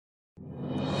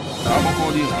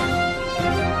call you.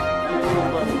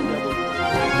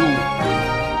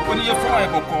 When you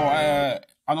fly,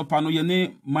 Anopano, your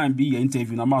name might be your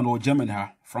interview, na man or Germany,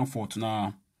 Frankfurt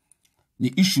now.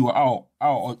 The issue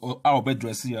our bed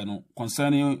dress here no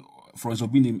concerning Florence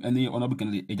Obinim any honorable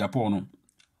Agyapong.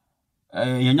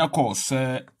 Yanya course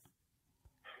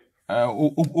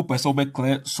person be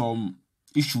clear some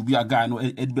issue be a guy no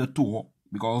edbe to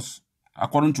because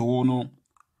according to no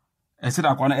I said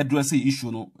I want to address the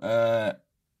issue no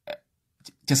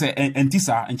just say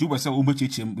entisa and you were say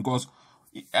umechim because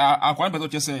I want better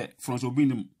just say Florence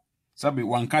Obinim sabi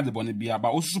one card the bonnet be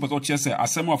about also better just say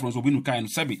asemo Florence Obinim kind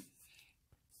sabi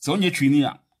so onye twini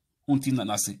a unti na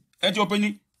nase eje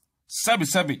opani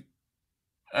sabi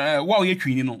wa onye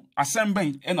twini no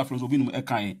asemben e na Florence Obinim e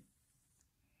kan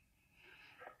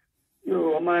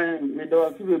yo me do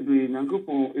asubebe na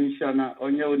nkopo insha na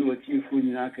onye woni wachifu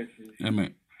nyina akasi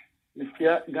amen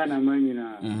Mr. Ghana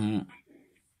manyina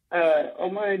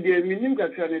my dear minim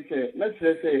kakra ne se na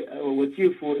sese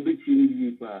wachifu ebeti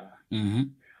ni pa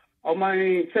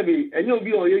my sabi enye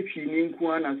obi oye twini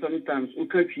nko na sometimes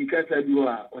uka twi kasa bi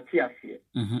wa oti ase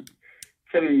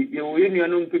sabi ye oye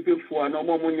nuanom pepefo na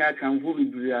omo nya kanfo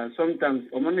bibria sometimes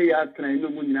omo ne ya atena no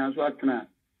mu nyina so atena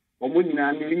omo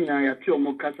nyina ne nyina ya ti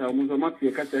omo kasa omo so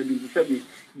mate kasa bi sabi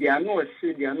dia no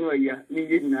se dia no ya ni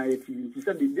ye nyina ya ti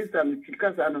sabi this time ti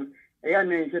kasa no ya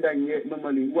na nse da nye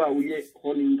normally wa uye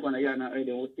holi nko na ya na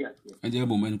ede oti ase eje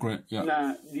bo men kre ya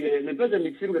na the person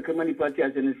me tiru ka mani party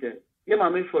ase ne se ye ma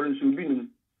me Florence Obinim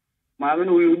ma me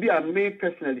no we be a me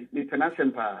personally me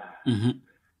penasem pa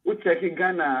o check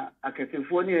Ghana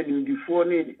akatefo ne anidifo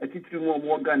ne atitiri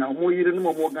mo Ghana mo yire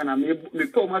no mo Ghana me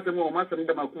to masem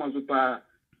da makoma so pa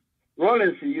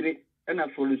Florence yire na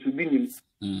Florence Obinim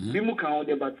bi mu kan o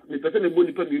de but me person me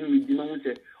boni pa bi no di no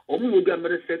se o mu obi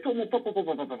amere se to mo papa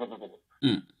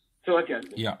so what you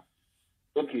yeah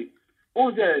okay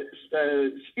all the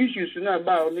issues na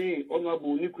ba ni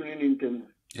honorable ni kunu ni ntem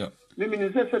yeah me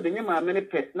ni se de nyama me ne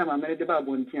pet na ma me de ba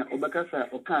bontia obekasa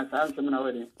o kan sa ansem na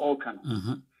we all kan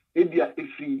ebia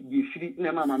efiri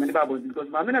na ma me de ba bontia because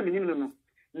ma me na minim no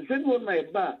nse do na e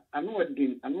ba anu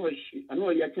odin anu oshi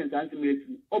anu ya chen sa ansem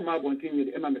eti o ma bontia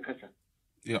ni e ma me kasa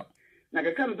yeah na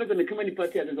kaka me pesa me kama ni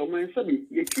party ade o man sabi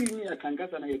ye kini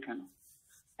akankasa na ye kan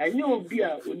enye obi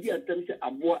a odi atem se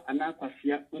aboa ana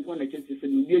kwafia nko na chese se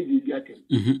ni bi atem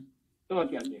so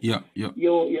what you yeah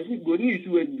yo yes go ni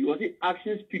issue we was it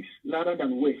action speaks louder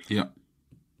than words yeah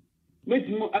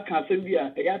metimo aka asem bi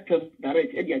a ya tem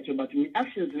direct e dia che but me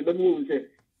actions le be mo say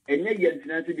enye ye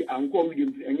ntina se bi anko we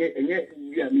dem enye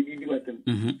bi a me di watem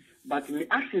but me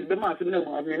actions be ma asem na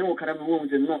mo me no kara mo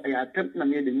say no ya tem na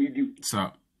me de me di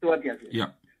so what you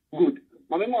yeah good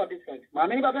mama mo this side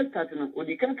mama ni baba start no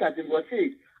odi kan ka te go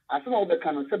say asema wo be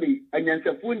kan no sabi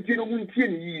anyansafo ntino mu ntie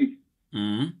ni yi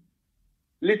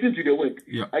listen to the word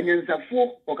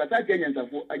anyansafo okata je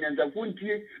anyansafo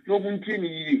ntie no mu ntie ni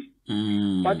yi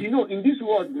but you know in this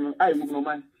world I will no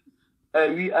man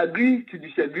we agree to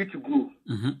disagree to grow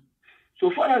so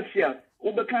far as here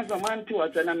wo be kan some man to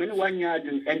asa na me ni wanya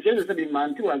adun and just sabi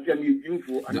man to asa me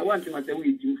jimfo and I want to say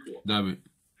we jimfo dabe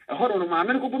hold on ma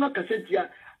me ko no kasetia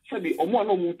sabi omo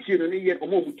na mu tie no ne ye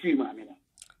omo mu tie ma me no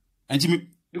anti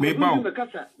me ba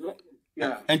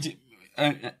yeah anti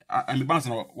me bounce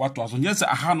na what was on yes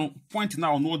aha no point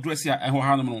now no dress ya eho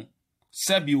ha no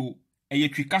sabi o eye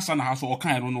twikasa na ha so o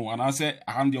kan no ana say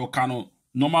aha no de o kan no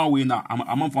normal way na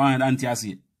amamfo han anti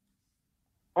ase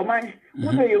o man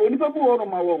wo dey oni pa bu o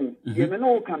ma wo ye me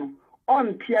no kan no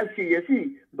on tiase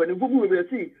yesi bani bubu be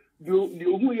si di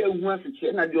ohu ye hu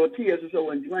asiche na di oti ye so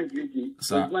wan diman jireki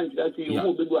man jireki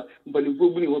ohu be gwa bani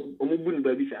bubu ni o mu bu ni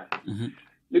ba bi sa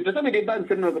the person me dey ban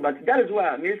say no but that is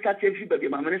why me start every baby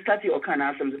ma me start o kan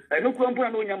asem no kwampo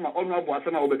na onya ma onu abo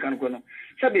asem a wo be kan ko no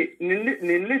sabe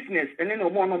ne listeners ene no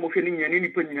mo no mo hwe ni nyane ni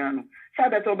pa nyina no sabe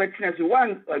that o be tina so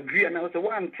one agree and also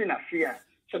one tina fear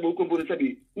sabe o kwampo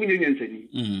sabe munye nyensani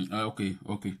okay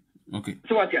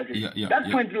so what you say yeah,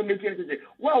 that point no make sense say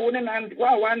wa wo ne na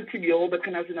wa one tibia wo be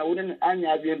kan asem na wo ne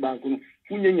anya azien bank no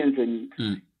munye nyensani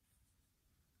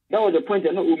that was the point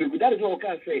no o be that is what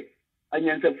I say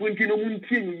anyansafo ntino mu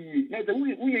ntie ni na ze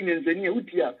uye nyansani a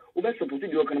utia wo be support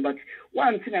di okana but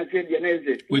one thing I said na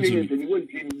eze uye nyansani wo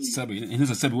ntie ni sabe ene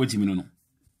so sabe wajimi no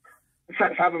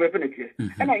sabe be peneke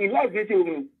and in life they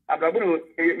say abrabo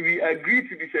we agree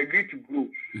to disagree to grow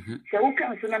so wo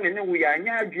kan se na me ne wo ya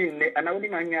anya adwin ne ana wo ni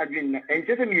ma anya adwin ne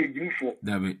enje se me yejimfo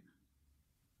dabe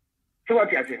so what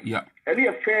you say yeah and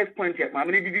the first point ya ma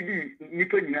me di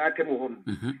nipa nyina atem ho no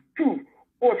two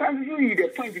o san you the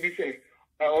point be say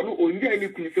ono onja ni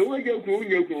kunu so waje ku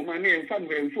onja ku ma na enfa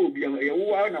no enfa obi ya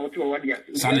wo na wote wa dia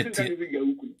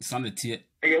sanity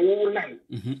e wo lai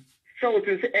so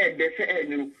to say de say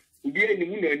no obi ani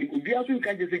mu na ni obi aso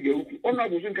nkan je se jawuku ono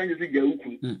abuso nkan je se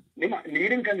jawuku ne ma ne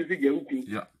ire nkan je se jawuku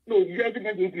no obi aso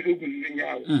nkan je ku so ku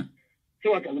nyaa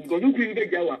so what am going to do the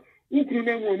jawa ukuru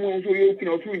na mo so yo ku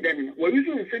na so ndani wa wi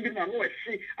so se bi na no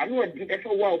se anu adi e so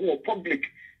wa ho public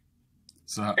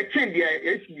so e chen dia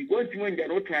yes go ti mo ndia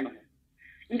no tana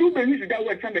ndu be use that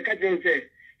word some the catch say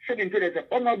seven to the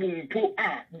honorable mpo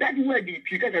that word the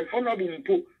because an honorable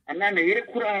mpo ana na yere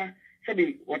kura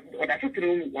sabi oda so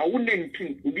tinu wa wonne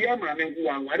ntin obi ama na nko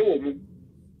wa ware wo mu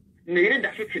na yere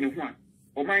da so tinu ho a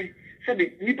o mai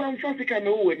sabi nipa mfasika na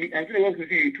wo wani anse wa ku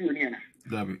si etu oni ana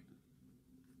dabi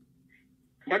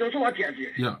but also what you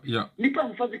say yeah nipa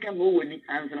mfasika na wo wani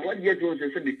anse na what you do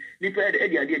say sabi nipa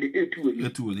ade etu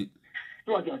oni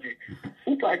so what you say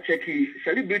upa check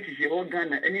celebrities here all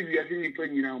Ghana any we are seeing nipa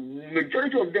nyina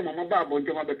majority of them are ba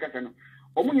bonte ma bekasa no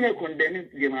omo nyina condemn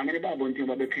the ma me ba bonte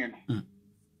ma beka no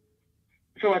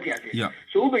so what you say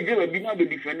so we be be na be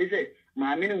defend say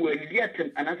ma me no we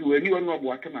atem anase we ni wonu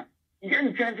obo atema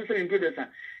yen chance say introducer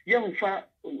yen fa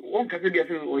won ka say dia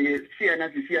say oye see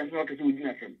anase see anase ka say odi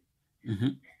na sem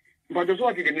but so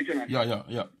what the mission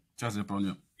yeah just a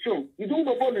problem so you do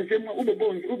go born sem na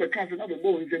u be cancel na be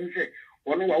born sem say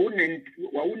ono wa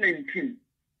wunen team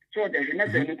so that na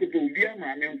say no ko obi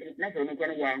ama me na say no ko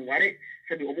wa ware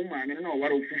say the omo ma me na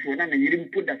ware ofufu na na yiri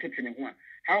mpo da tete ne ho a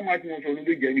how much more so no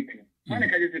be jani ku man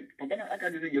ka say papa na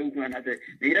aka say jawu ku na say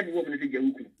na yira be wo me say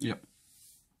jawu ku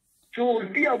so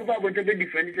di abu ba bonta be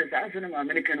different say say na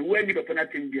American we ni papa na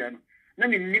team bia no na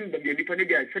me nim ba bia nipa ne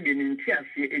bia say be me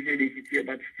ntiase e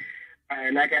but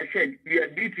like I said, we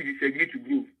agree to disagree to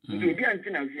grow. So be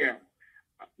antina here.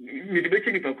 Me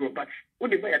debate ni pakro, but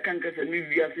what the buyer can cast me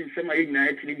we are saying some are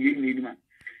ignorant ni need man.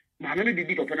 Mahamani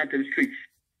did papa na tell straight.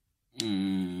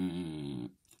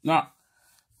 Na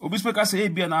obi speaker say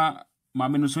bia na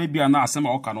maame no so bia na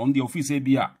asema o ka no on the office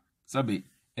bia sabe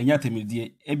enya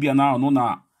temidie bia na no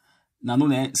na no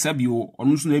na sabi o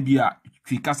onu so na bia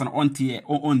twi kasa na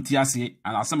onti ase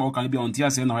ana asema o ka bia onti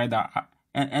ase na hoida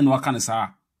en wa kan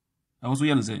sa also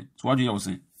you say so what you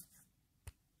say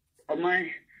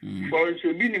my Florence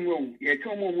obi ni mo ye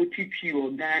ka mo TP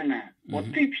o Ghana o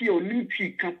TP o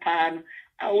NP kapan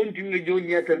I want to know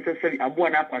you necessary abo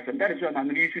na kwasa that is why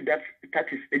I'm issue that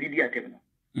is edidi atem no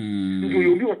so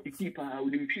you be what TP pa o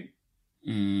NP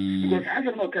because as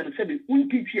I'm not can say un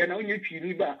TP na onye pi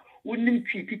ni ba un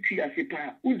TP ase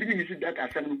pa un dimi issue that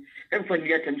asem em fa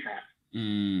ni atem sa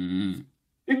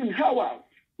even how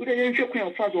we dey ensure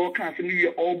kwen fa so kan se ni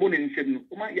all born in nsem no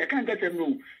o ma ya kan ga tem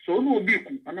no so no obi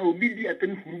ku ana obi di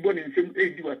atem huru born in nsem e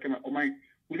di watem o ma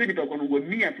we dey pa kono wo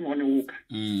mi atem o ne wo ka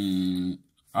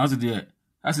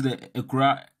as the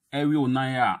ekura ewi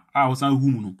onan a ho san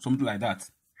hu mu no something like that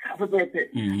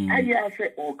aya se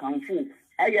o kanfo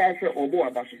aya se obo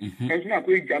abaso enso na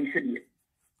ko jam se de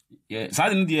yeah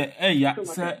sadin de ya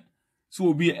se so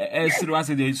obi esiro as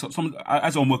de some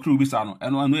as o makru bi sa no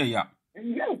eno ya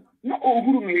no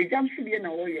ohuru me jam se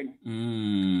na wo ye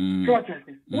no so what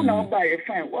una oba ye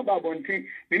fine what about bontin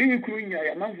me ni kuru nya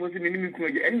ya manfo se me ni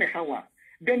kuru je enne hawa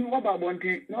then what about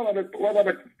bontin no what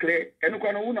about clear eno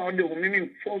kwa no una ode o me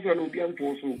force no bi am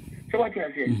force so what you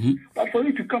say but for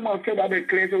you to come out say that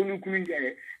clear so unu kuru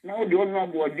nya now the one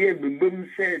about there bem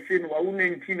say no wa una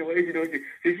nti no wa ezi do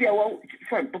say see wa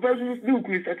fine papa so do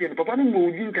kuru start papa no mo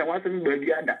odi nka wa se me ba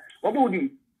bi ada wa bo odi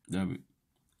dabi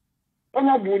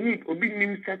Oma boni obi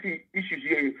nim stati issues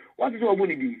here. What is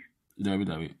oboni this?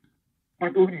 David.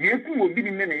 But obi obi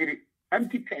nim na yire.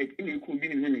 Anti-type ina ku obi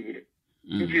nim na yire.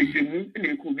 Nti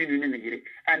ina ku obi nim na yire.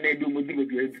 And they do mo di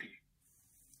agree.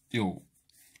 Yo.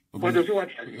 But also what?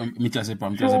 Me chase pa.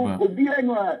 Obi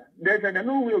eno there's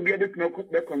no way obi ade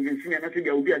to convince me na say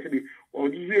obi ase be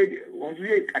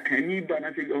ozuye akani ba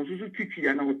na say onsusu titi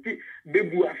ya na oti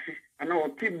bebu ase ana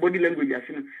oti body language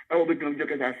ase no I will be to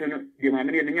joke ase no de ma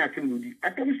me ne nya atem no di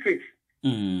atem straight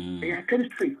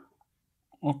atem straight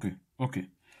okay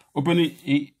open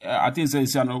I think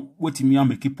say no wetimi am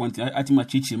make point atima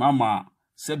chichi mama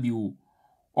sabi o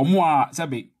omo a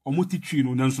sabe omo titwi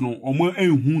no nanso no omo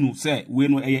enhu no say we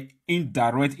no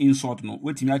indirect insult no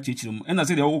wetimi achichi no na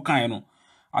say the wo kan no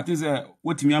I think say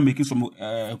wetimi am make some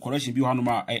correction bi hanu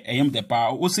ma eyem de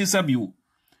pa o say sabi o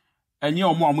enye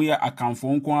omo ye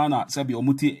akanfo nko na sabi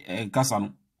omo ti kasa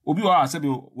no obi o sabi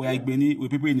we agbeni we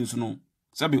people ni so no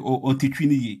sabi o titwi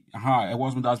ni yi e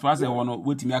was that fast e wono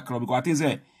wetimi akro because I think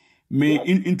say me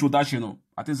introduction no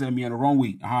I think say me in the wrong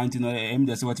way into no em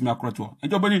de say wetimi akro to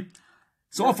enjobani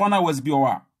so far now was be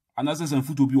I anase san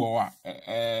futo bi wo a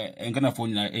Ghana fo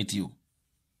nyina etio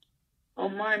o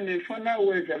man me for now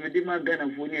words have the man Ghana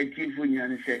fo nyina etio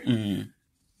nyina say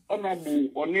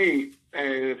onabu one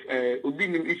obi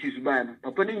nim issues ba na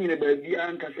papa ne nyina ba bi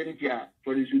anka sentia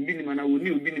for the obi nim na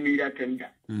woni obi nim ira temda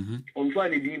on fa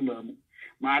ne di mamu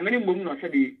ma amene mbom no say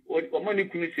the o man ne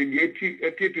kunu say the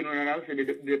eti no na say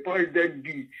the power that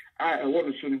be what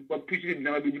so no what push it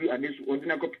na be duru adesu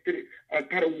ordinary computer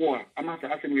carry war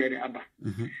amasa asem yere aba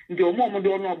ndi o mo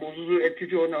do no abo so eti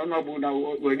no abo na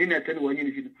wani na tene wani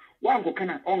ni fi wa nko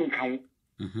kana on kan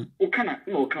o kana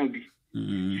na o kan bi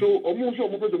so omo so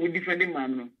omo pese mo defending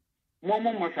man no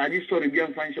mo massage story bi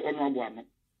an fanche ono abo ano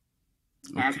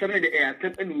na asem de e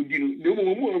atep na odi no de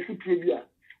mo afuturo bi a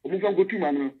omo fa go tu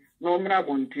man no na o mra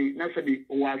bonti na se de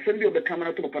o asem bi o be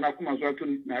kamera to papa na kuma so ato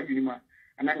na adwini ma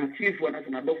ana na chief na se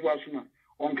na dofo asuma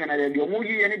on kana de omo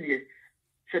yi ye ne de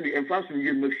se de emfaso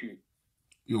ye mafi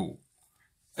yo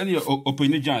any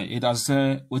opinion Gyan it has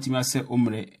say wetin me say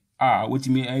omre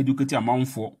wetin me educate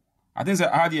amanfo I think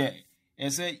say e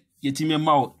say yetime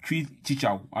ma three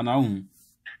teacher ana hu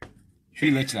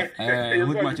three lecturer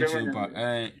what my teacher pa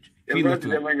three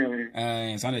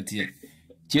lecturer sanity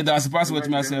che da pass what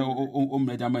me say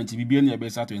omre diamond bibia na be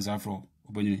sa to insafro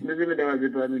obonyi me da wa be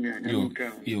pa no ni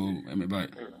yo me bye